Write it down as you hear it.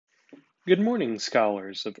Good morning,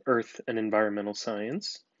 scholars of earth and environmental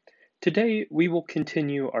science. Today, we will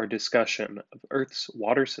continue our discussion of Earth's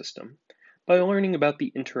water system by learning about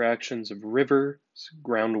the interactions of rivers,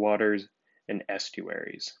 groundwaters, and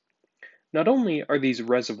estuaries. Not only are these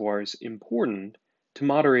reservoirs important to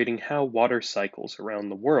moderating how water cycles around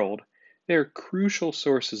the world, they are crucial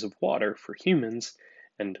sources of water for humans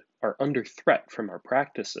and are under threat from our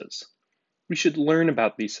practices. We should learn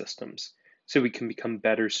about these systems so we can become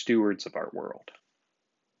better stewards of our world.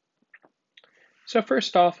 So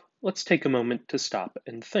first off, let's take a moment to stop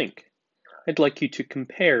and think. I'd like you to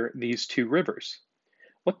compare these two rivers.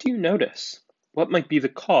 What do you notice? What might be the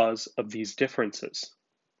cause of these differences?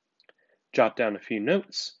 Jot down a few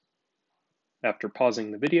notes after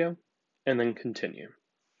pausing the video, and then continue.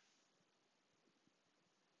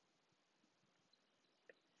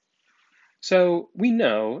 So we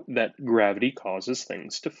know that gravity causes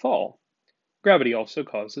things to fall. Gravity also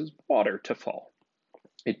causes water to fall.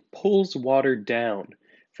 It pulls water down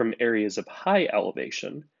from areas of high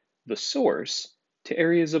elevation, the source, to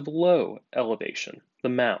areas of low elevation, the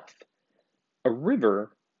mouth. A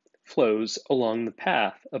river flows along the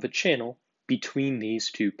path of a channel between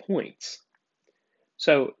these 2 points.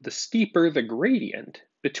 So the steeper the gradient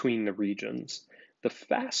between the regions, the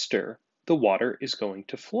faster the water is going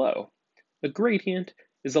to flow. A gradient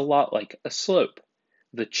is a lot like a slope,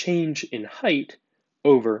 the change in height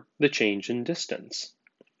over the change in distance.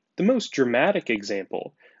 The most dramatic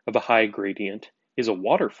example of a high gradient is a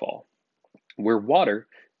waterfall, where water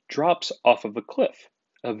drops off of a cliff,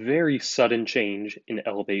 a very sudden change in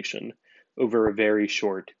elevation over a very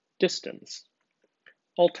short distance.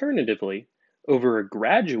 Alternatively, over a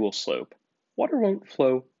gradual slope, water won't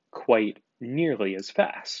flow quite nearly as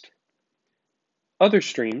fast. Other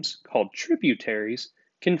streams, called tributaries,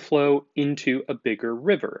 can flow into a bigger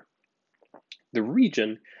river. The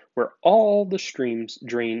region where all the streams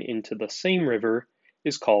drain into the same river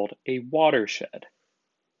is called a watershed.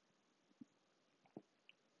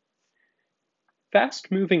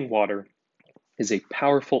 Fast-moving water is a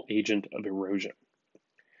powerful agent of erosion.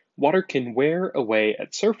 Water can wear away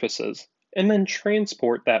at surfaces and then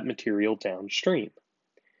transport that material downstream.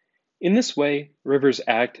 In this way, rivers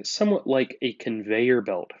act somewhat like a conveyor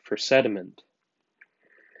belt for sediment.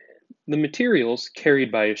 The materials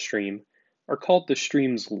carried by a stream are called the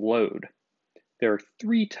stream's load. There are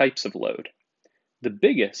three types of load. The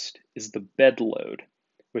biggest is the bed load,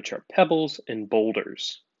 which are pebbles and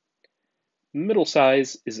boulders. Middle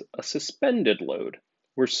size is a suspended load,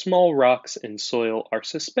 where small rocks and soil are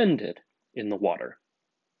suspended in the water.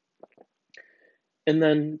 And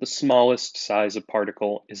then the smallest size of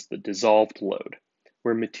particle is the dissolved load,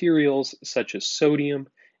 where materials such as sodium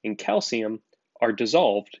and calcium are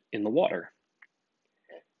dissolved in the water.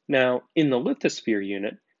 Now, in the lithosphere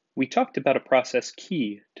unit, we talked about a process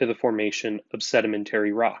key to the formation of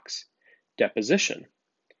sedimentary rocks, deposition.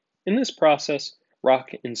 In this process, rock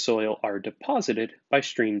and soil are deposited by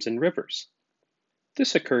streams and rivers.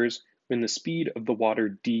 This occurs when the speed of the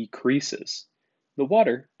water decreases. The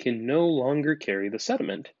water can no longer carry the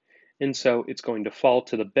sediment, and so it's going to fall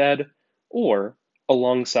to the bed or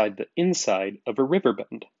alongside the inside of a river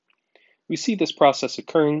bend. We see this process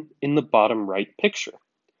occurring in the bottom right picture.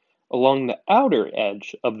 Along the outer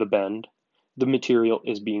edge of the bend, the material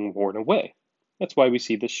is being worn away. That's why we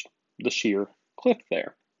see the sheer cliff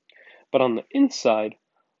there. But on the inside,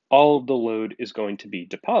 all of the load is going to be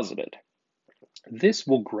deposited. This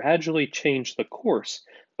will gradually change the course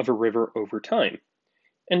of a river over time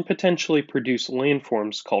and potentially produce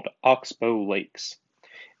landforms called oxbow lakes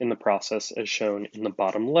in the process as shown in the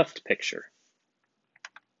bottom left picture.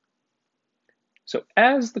 So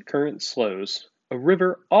as the current slows, a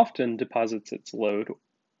river often deposits its load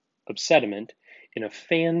of sediment in a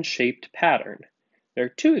fan-shaped pattern. There are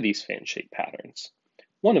two of these fan-shaped patterns.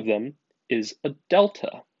 One of them is a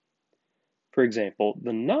delta. For example,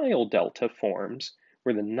 the Nile Delta forms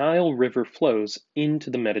where the Nile River flows into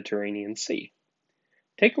the Mediterranean Sea.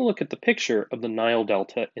 Take a look at the picture of the Nile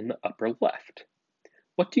Delta in the upper left.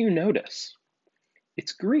 What do you notice?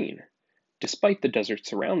 It's green, despite the desert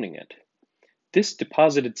surrounding it. This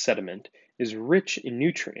deposited sediment is rich in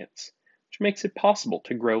nutrients, which makes it possible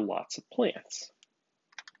to grow lots of plants.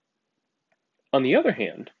 On the other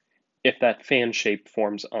hand, if that fan shape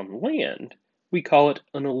forms on land, we call it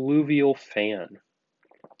an alluvial fan.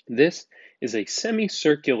 This is a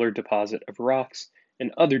semicircular deposit of rocks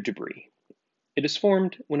and other debris. It is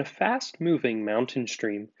formed when a fast-moving mountain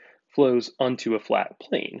stream flows onto a flat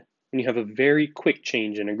plain, and you have a very quick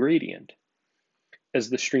change in a gradient. As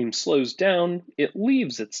the stream slows down, it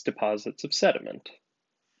leaves its deposits of sediment.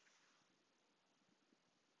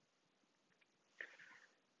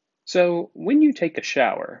 So, when you take a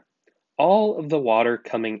shower, all of the water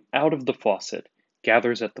coming out of the faucet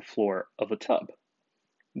gathers at the floor of a tub.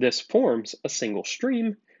 This forms a single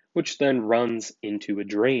stream, which then runs into a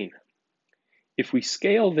drain. If we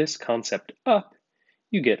scale this concept up,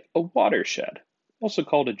 you get a watershed, also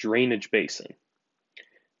called a drainage basin.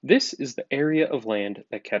 This is the area of land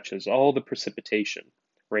that catches all the precipitation,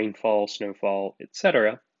 rainfall, snowfall,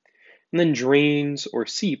 etc., and then drains or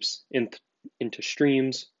seeps into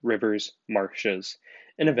streams, rivers, marshes,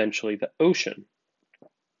 and eventually the ocean.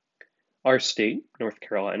 Our state, North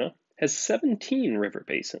Carolina, has 17 river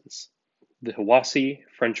basins. The Hiwassee,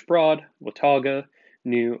 French Broad, Watauga,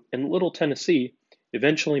 New, and Little Tennessee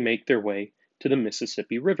eventually make their way to the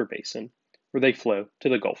Mississippi River Basin, where they flow to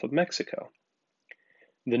the Gulf of Mexico.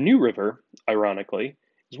 The New River, ironically,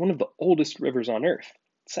 is one of the oldest rivers on Earth.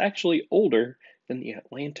 It's actually older than the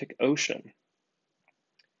Atlantic Ocean.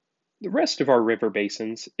 The rest of our river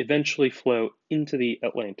basins eventually flow into the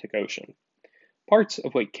Atlantic Ocean. Parts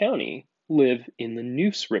of Wake County live in the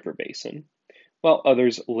Neuse River Basin, while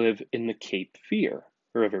others live in the Cape Fear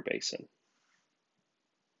River Basin.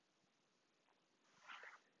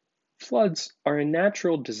 Floods are a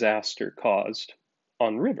natural disaster caused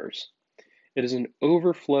on rivers. It is an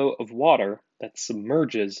overflow of water that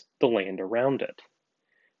submerges the land around it.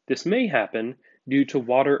 This may happen due to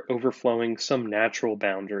water overflowing some natural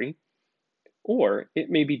boundary, or it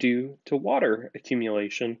may be due to water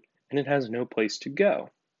accumulation and it has no place to go.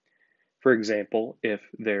 For example, if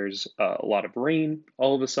there's a lot of rain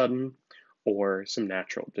all of a sudden, or some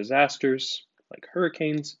natural disasters like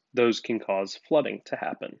hurricanes, those can cause flooding to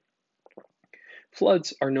happen.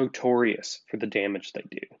 Floods are notorious for the damage they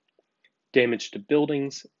do. Damage to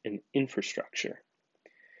buildings and infrastructure.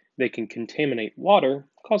 They can contaminate water,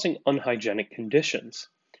 causing unhygienic conditions,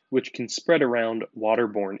 which can spread around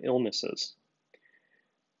waterborne illnesses.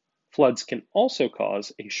 Floods can also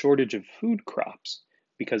cause a shortage of food crops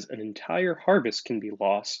because an entire harvest can be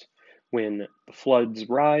lost when the floods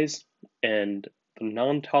rise and the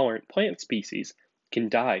non-tolerant plant species can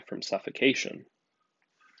die from suffocation.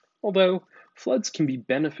 Although floods can be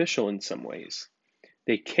beneficial in some ways.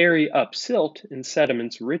 They carry up silt and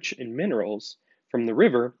sediments rich in minerals from the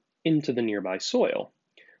river into the nearby soil,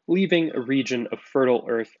 leaving a region of fertile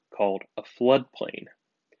earth called a floodplain.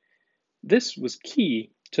 This was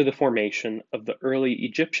key to the formation of the early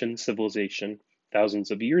Egyptian civilization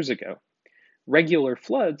thousands of years ago. Regular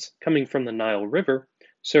floods coming from the Nile River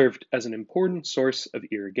served as an important source of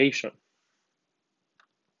irrigation.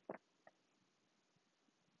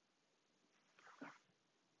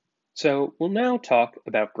 So we'll now talk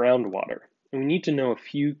about groundwater, and we need to know a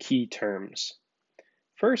few key terms.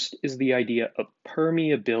 First is the idea of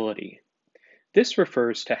permeability. This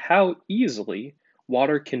refers to how easily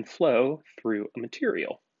water can flow through a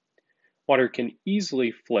material. Water can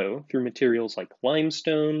easily flow through materials like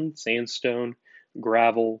limestone, sandstone,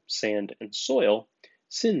 gravel, sand, and soil,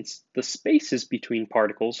 since the spaces between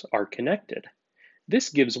particles are connected. This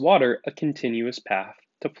gives water a continuous path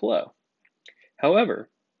to flow. However,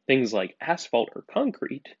 things like asphalt or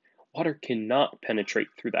concrete, water cannot penetrate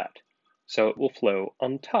through that, so it will flow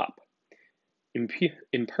on top.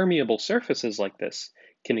 Impermeable surfaces like this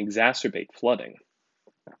can exacerbate flooding.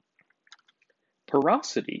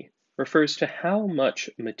 Porosity refers to how much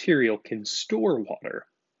a material can store water.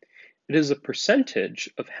 It is a percentage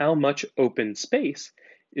of how much open space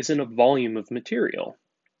is in a volume of material.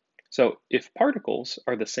 So if particles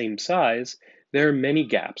are the same size, there are many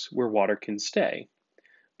gaps where water can stay.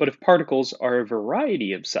 But if particles are a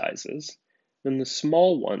variety of sizes, then the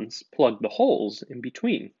small ones plug the holes in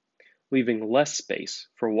between, leaving less space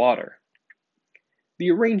for water. The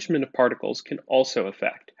arrangement of particles can also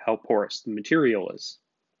affect how porous the material is.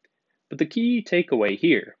 But the key takeaway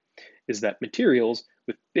here is that materials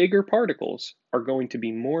with bigger particles are going to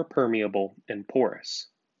be more permeable and porous.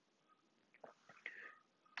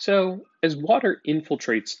 So, as water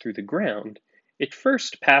infiltrates through the ground, it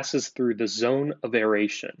first passes through the zone of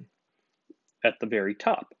aeration at the very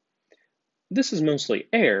top. This is mostly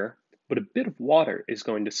air, but a bit of water is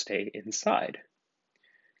going to stay inside.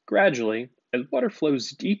 Gradually, as water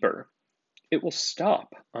flows deeper, it will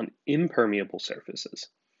stop on impermeable surfaces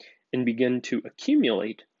and begin to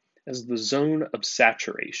accumulate as the zone of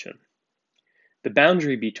saturation. The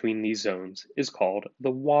boundary between these zones is called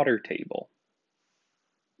the water table.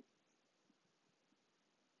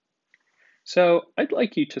 So I'd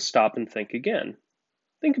like you to stop and think again.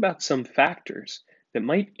 Think about some factors that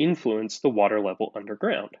might influence the water level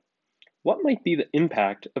underground. What might be the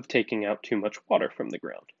impact of taking out too much water from the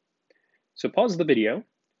ground? So pause the video,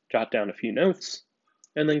 jot down a few notes,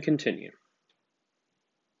 and then continue.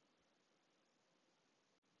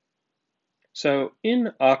 So,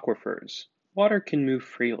 in aquifers, water can move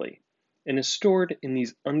freely and is stored in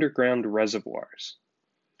these underground reservoirs.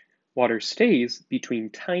 Water stays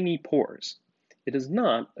between tiny pores. It is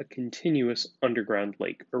not a continuous underground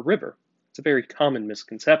lake or river. It's a very common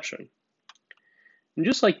misconception. And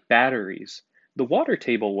just like batteries, the water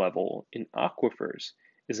table level in aquifers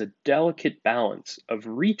is a delicate balance of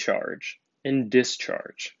recharge and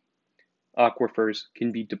discharge. Aquifers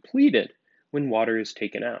can be depleted when water is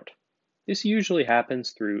taken out. This usually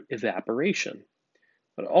happens through evaporation,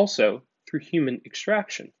 but also through human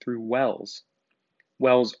extraction through wells.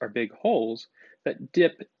 Wells are big holes that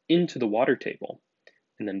dip into the water table,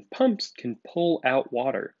 and then pumps can pull out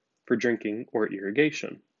water for drinking or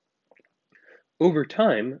irrigation. Over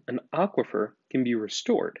time, an aquifer can be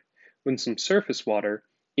restored when some surface water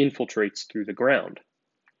infiltrates through the ground.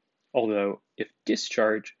 Although, if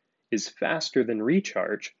discharge is faster than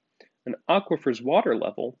recharge, an aquifer's water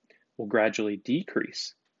level will gradually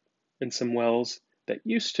decrease, and some wells that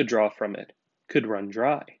used to draw from it could run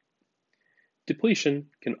dry. Depletion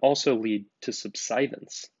can also lead to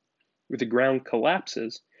subsidence, where the ground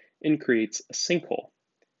collapses and creates a sinkhole,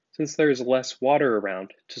 since there is less water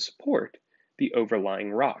around to support the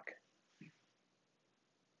overlying rock.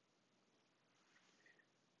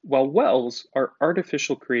 While wells are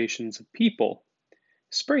artificial creations of people,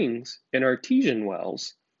 springs and artesian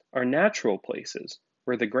wells are natural places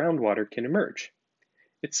where the groundwater can emerge.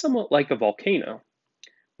 It's somewhat like a volcano,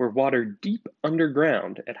 where water deep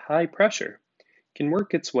underground at high pressure can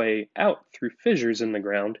work its way out through fissures in the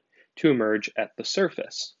ground to emerge at the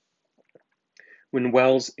surface. When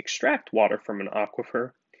wells extract water from an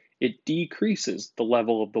aquifer, it decreases the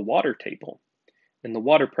level of the water table, and the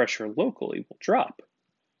water pressure locally will drop.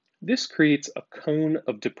 This creates a cone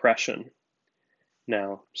of depression.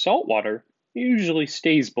 Now, salt water usually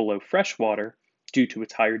stays below fresh water due to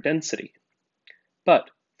its higher density. But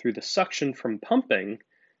through the suction from pumping,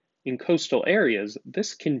 in coastal areas,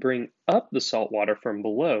 this can bring up the salt water from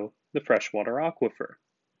below the freshwater aquifer.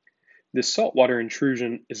 This saltwater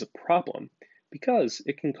intrusion is a problem because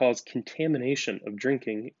it can cause contamination of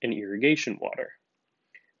drinking and irrigation water.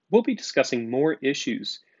 We'll be discussing more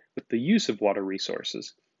issues with the use of water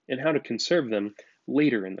resources and how to conserve them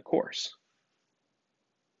later in the course.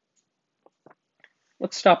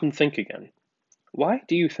 Let's stop and think again. Why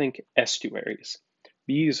do you think estuaries?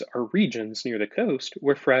 These are regions near the coast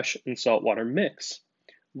where fresh and salt water mix.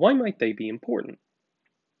 Why might they be important?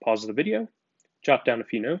 Pause the video, jot down a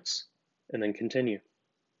few notes, and then continue.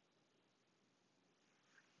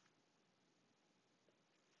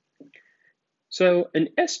 So, an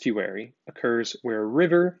estuary occurs where a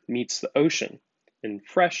river meets the ocean, and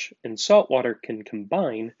fresh and salt water can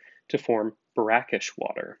combine to form brackish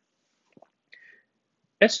water.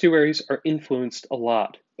 Estuaries are influenced a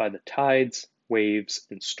lot by the tides, waves,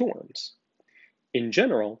 and storms. In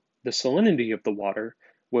general, the salinity of the water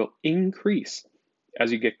will increase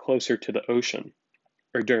as you get closer to the ocean,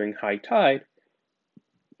 or during high tide,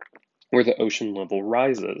 where the ocean level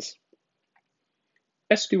rises.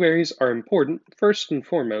 Estuaries are important first and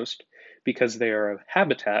foremost because they are a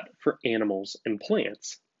habitat for animals and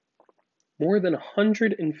plants. More than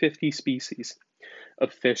 150 species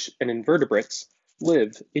of fish and invertebrates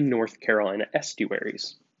live in North Carolina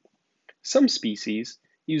estuaries. Some species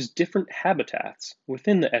use different habitats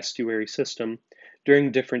within the estuary system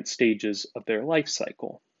during different stages of their life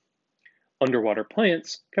cycle. Underwater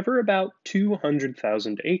plants cover about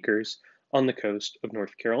 200,000 acres on the coast of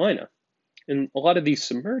North Carolina, and a lot of these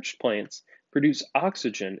submerged plants produce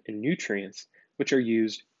oxygen and nutrients which are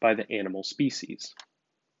used by the animal species.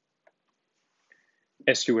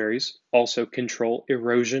 Estuaries also control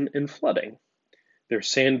erosion and flooding. Their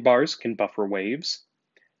sandbars can buffer waves.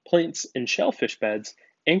 Plants and shellfish beds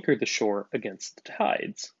anchor the shore against the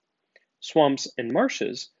tides. Swamps and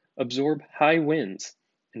marshes absorb high winds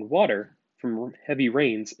and water from heavy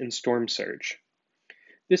rains and storm surge.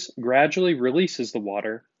 This gradually releases the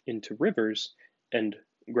water into rivers and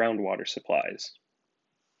groundwater supplies.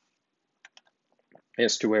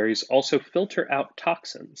 Estuaries also filter out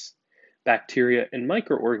toxins. Bacteria and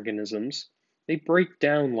microorganisms, they break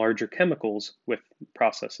down larger chemicals with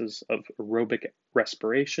processes of aerobic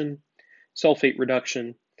respiration, sulfate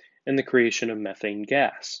reduction, and the creation of methane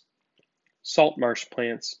gas. Salt marsh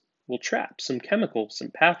plants will trap some chemicals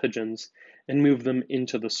and pathogens and move them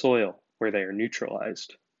into the soil where they are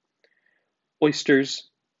neutralized. Oysters,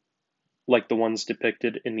 like the ones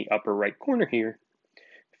depicted in the upper right corner here,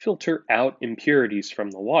 filter out impurities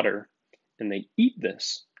from the water, and they eat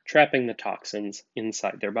this, trapping the toxins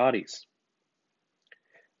inside their bodies.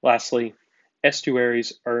 Lastly,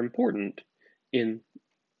 estuaries are important in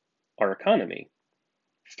our economy.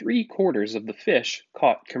 3/4 of the fish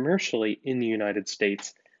caught commercially in the United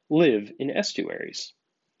States live in estuaries.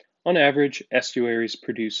 On average, estuaries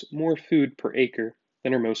produce more food per acre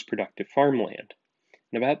than our most productive farmland,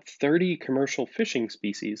 and about 30 commercial fishing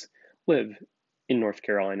species live in North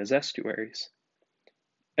Carolina's estuaries.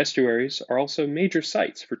 Estuaries are also major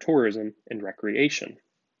sites for tourism and recreation.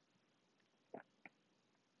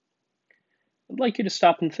 I'd like you to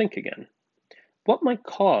stop and think again. What might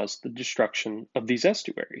cause the destruction of these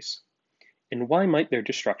estuaries? And why might their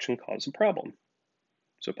destruction cause a problem?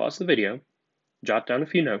 So pause the video, jot down a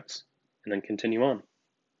few notes, and then continue on.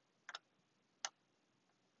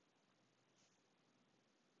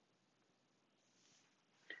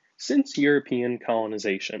 Since European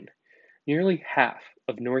colonization, nearly half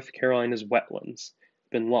of North Carolina's wetlands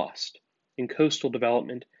have been lost, and coastal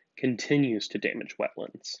development continues to damage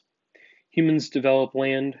wetlands. Humans develop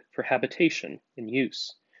land for habitation and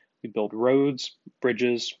use. We build roads,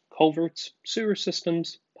 bridges, culverts, sewer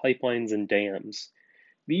systems, pipelines, and dams.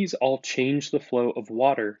 These all change the flow of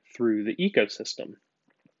water through the ecosystem.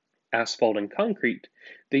 Asphalt and concrete,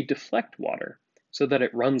 they deflect water so that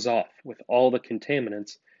it runs off with all the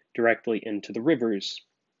contaminants directly into the rivers.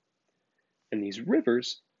 And these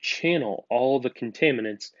rivers channel all the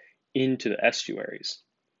contaminants into the estuaries.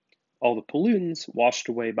 All the pollutants washed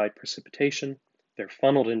away by precipitation, they're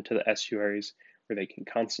funneled into the estuaries where they can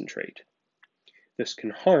concentrate. This can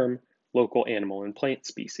harm local animal and plant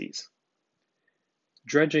species.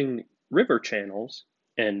 Dredging river channels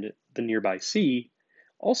and the nearby sea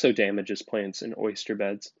also damages plants and oyster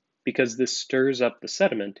beds because this stirs up the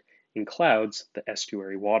sediment and clouds the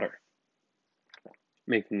estuary water,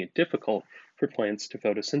 making it difficult for plants to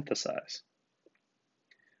photosynthesize.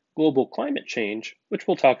 Global climate change, which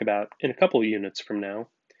we'll talk about in a couple of units from now,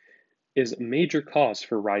 is a major cause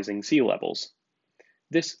for rising sea levels.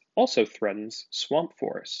 This also threatens swamp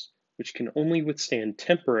forests, which can only withstand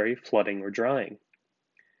temporary flooding or drying.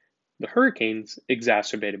 The hurricanes,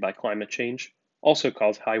 exacerbated by climate change, also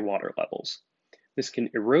cause high water levels. This can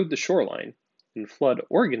erode the shoreline and flood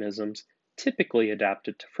organisms typically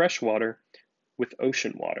adapted to fresh water with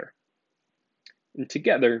ocean water. And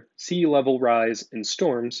together, sea level rise and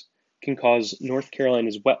storms can cause North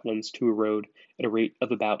Carolina's wetlands to erode at a rate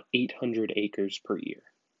of about 800 acres per year.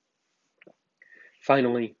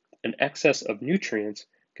 Finally, an excess of nutrients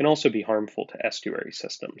can also be harmful to estuary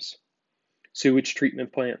systems. Sewage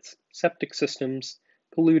treatment plants, septic systems,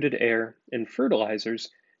 polluted air, and fertilizers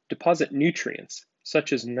deposit nutrients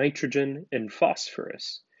such as nitrogen and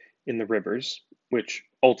phosphorus in the rivers, which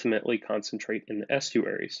ultimately concentrate in the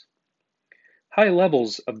estuaries. High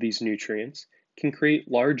levels of these nutrients can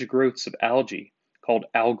create large growths of algae called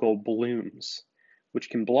algal blooms, which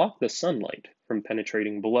can block the sunlight from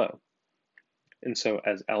penetrating below. And so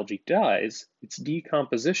as algae dies, its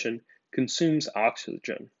decomposition consumes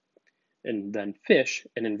oxygen, and then fish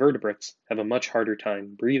and invertebrates have a much harder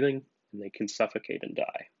time breathing, and they can suffocate and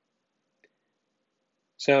die.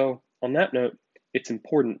 So on that note, it's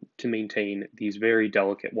important to maintain these very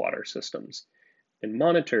delicate water systems and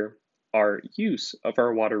monitor our use of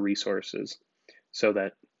our water resources so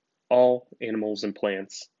that all animals and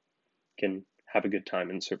plants can have a good time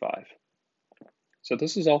and survive. So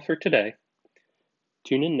this is all for today.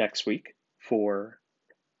 Tune in next week for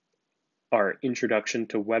our introduction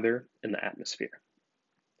to weather and the atmosphere.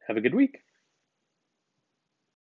 Have a good week.